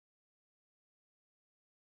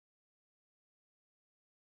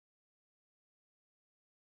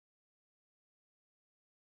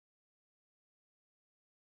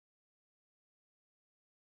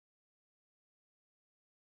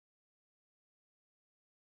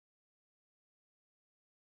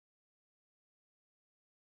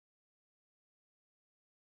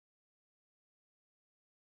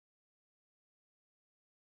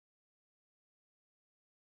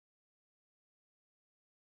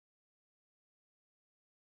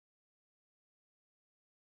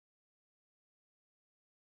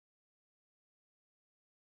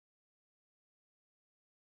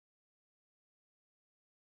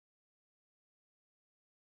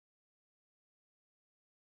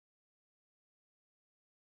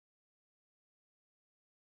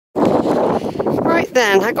Right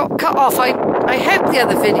then, I got cut off. I hope the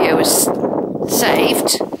other video is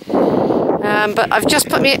saved. But I've just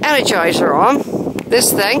put my energizer on.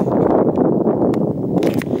 This thing.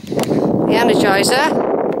 The energizer.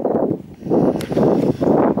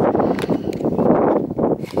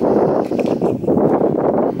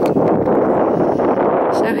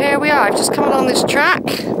 So here we are. I've just come along this track,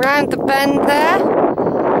 round the bend there.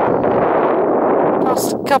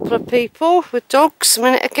 Past a couple of people with dogs a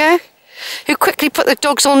minute ago, who quickly put the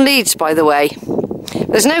dogs on leads, by the way.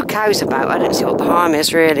 There's no cows about. I don't see what the harm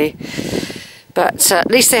is, really. But at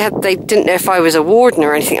least they didn't know if I was a warden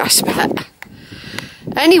or anything, I suspect.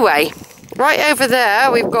 Anyway, right over there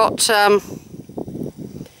we've got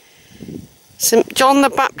St John the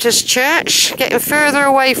Baptist Church, getting further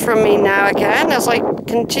away from me now again as I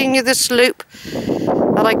continue this loop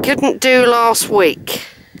that I couldn't do last week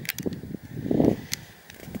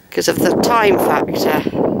because of the time factor,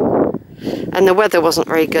 and the weather wasn't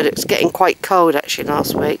very good. It was getting quite cold actually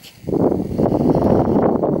last week.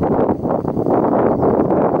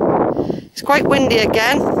 It's quite windy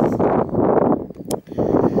again.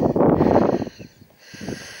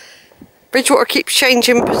 Bridgewater keeps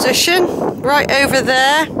changing position. Right over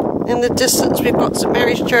there in the distance we've got St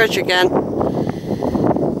Mary's Church again.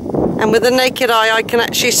 And with the naked eye I can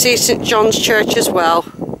actually see St John's Church as well.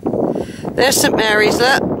 There's St Mary's,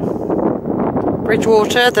 look.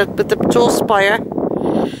 Bridgewater, with the tall spire.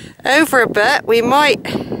 Over a bit we might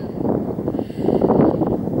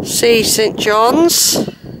see St John's.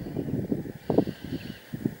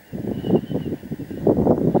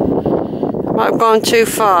 Might have gone too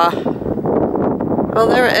far. Oh,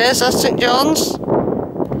 there it is, that's St John's,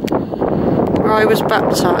 where I was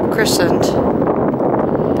baptized, christened,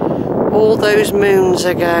 all those moons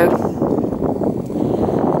ago.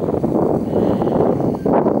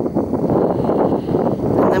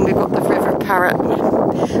 And then we've got the River Parrett.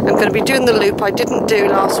 I'm going to be doing the loop I didn't do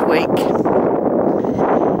last week.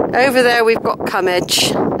 Over there we've got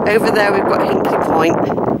Combwich, over there we've got Hinkley Point.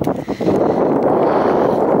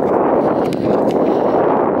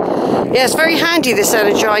 Yeah, it's very handy, this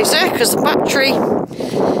energizer, because the battery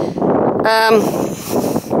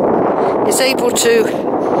is able to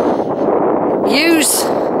use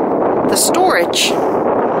the storage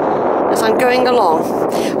as I'm going along.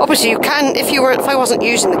 Obviously you can, if I wasn't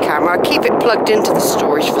using the camera, I'd keep it plugged into the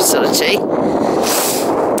storage facility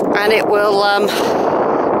and it will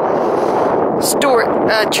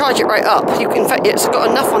charge it right up. In fact, it's got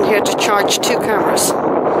enough on here to charge 2 cameras.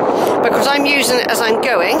 Because I'm using it as I'm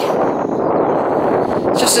going,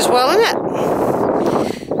 just as well, isn't it?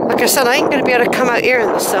 Like I said, I ain't going to be able to come out here in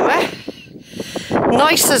the summer.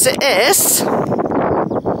 Nice as it is.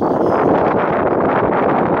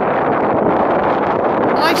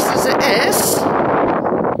 Nice as it is.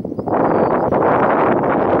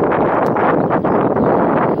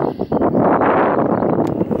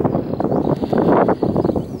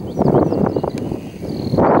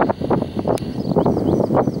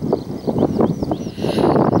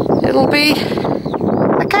 It'll be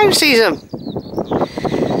a cow season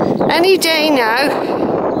any day now.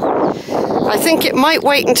 I think it might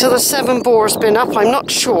wait until the 7 bore's been up, I'm not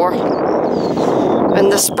sure, and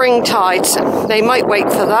the spring tides, they might wait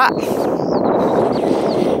for that.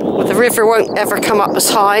 The river won't ever come up as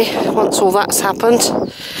high once all that's happened,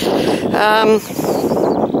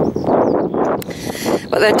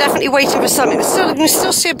 but they're definitely waiting for something. You can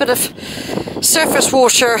still see a bit of surface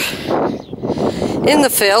water in the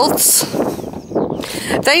fields.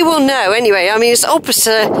 They will know anyway. I mean, it's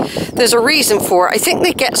opposite. There's a reason for it. I think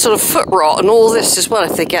they get sort of foot rot and all this as well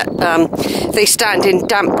if they get if they stand in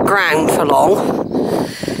damp ground for long.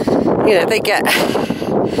 You know, they get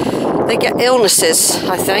illnesses,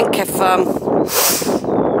 I think, if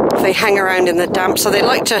they hang around in the damp. So they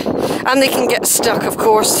like to, and they can get stuck, of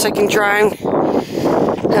course. They can drown.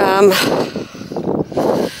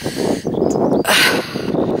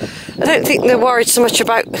 I don't think they're worried so much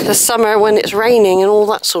about the summer when it's raining and all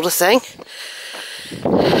that sort of thing.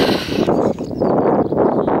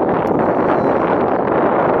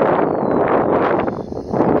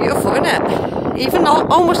 Beautiful, isn't it? Even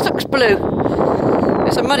almost looks blue.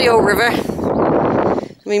 It's a muddy old river.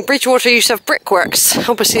 I mean, Bridgewater used to have brickworks.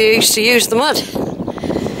 Obviously, they used to use the mud.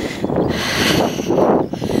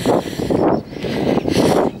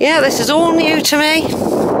 Yeah, this is all new to me.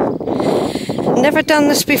 Never done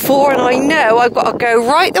this before, and I know I've got to go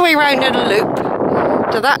right the way around in a loop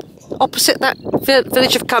to that opposite that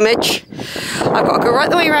village of Combwich. I've got to go right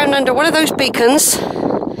the way around under one of those beacons,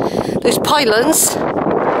 those pylons,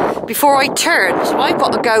 before I turn. So I've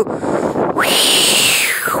got to go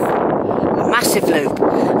a massive loop.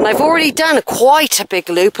 And I've already done quite a big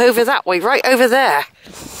loop over that way, right over there.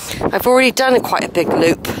 I've already done quite a big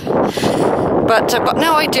loop. But I've got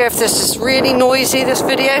no idea if this is really noisy, this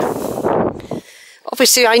video.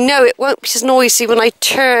 Obviously, I know it won't be as noisy when I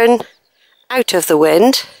turn out of the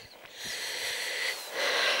wind.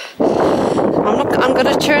 I'm going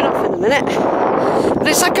to turn off in a minute. But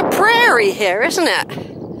it's like a prairie here, isn't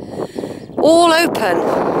it? All open.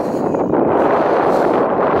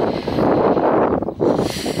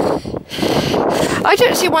 I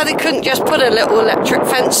don't see why they couldn't just put a little electric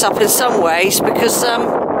fence up in some ways, because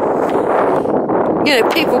you know,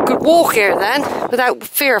 people could walk here then without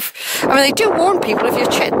fear of... I mean, they do warn people if you're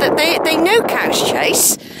that they know cows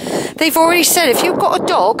chase. They've already said if you've got a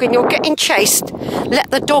dog and you're getting chased, let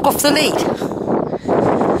the dog off the lead.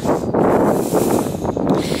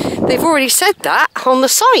 They've already said that on the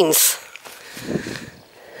signs.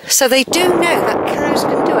 So they do know that cows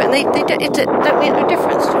can do it, and it don't make no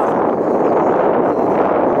difference to them.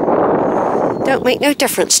 Don't make no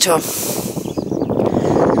difference to them.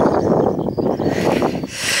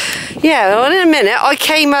 Yeah, well, in a minute, I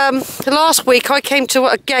came, last week I came to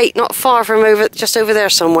a gate not far from just over there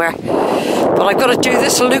somewhere. But I've got to do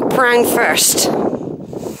this loop round first.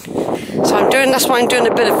 So that's why I'm doing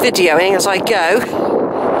a bit of videoing as I go.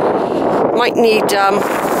 Might need,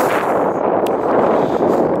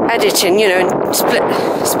 editing, you know, and split.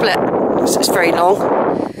 It's very long.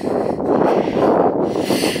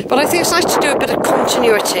 But I think it's nice to do a bit of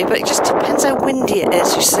continuity, but it just depends how windy it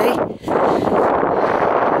is, you see.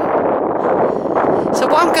 So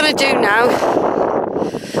what I'm going to do now,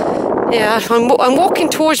 yeah, I'm walking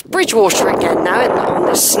towards Bridgewater again now on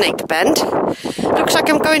this snake bend. Looks like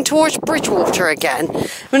I'm going towards Bridgewater again.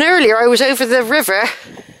 When earlier I was over the river,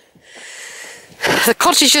 the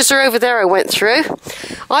cottages are over there I went through.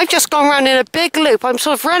 I've just gone round in a big loop. I'm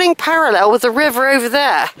sort of running parallel with the river over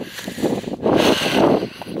there.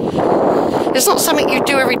 It's not something you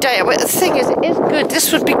do every day, but the thing is, it is good.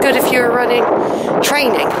 This would be good if you were running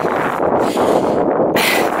training.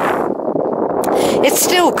 It's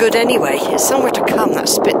still good anyway. It's somewhere to come.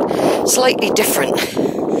 That's a bit slightly different.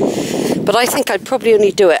 But I think I'd probably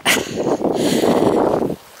only do it.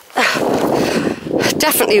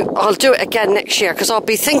 Definitely I'll do it again next year, because I'll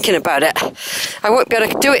be thinking about it. I won't be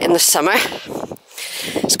able to do it in the summer.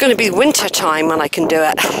 It's going to be winter time when I can do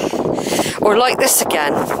it. Or like this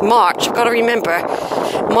again, March. I've got to remember,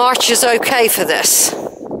 March is okay for this.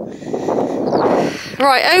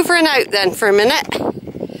 Right, over and out then for a minute.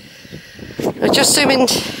 I'll just zoom in.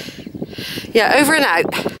 Yeah, over and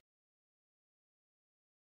out.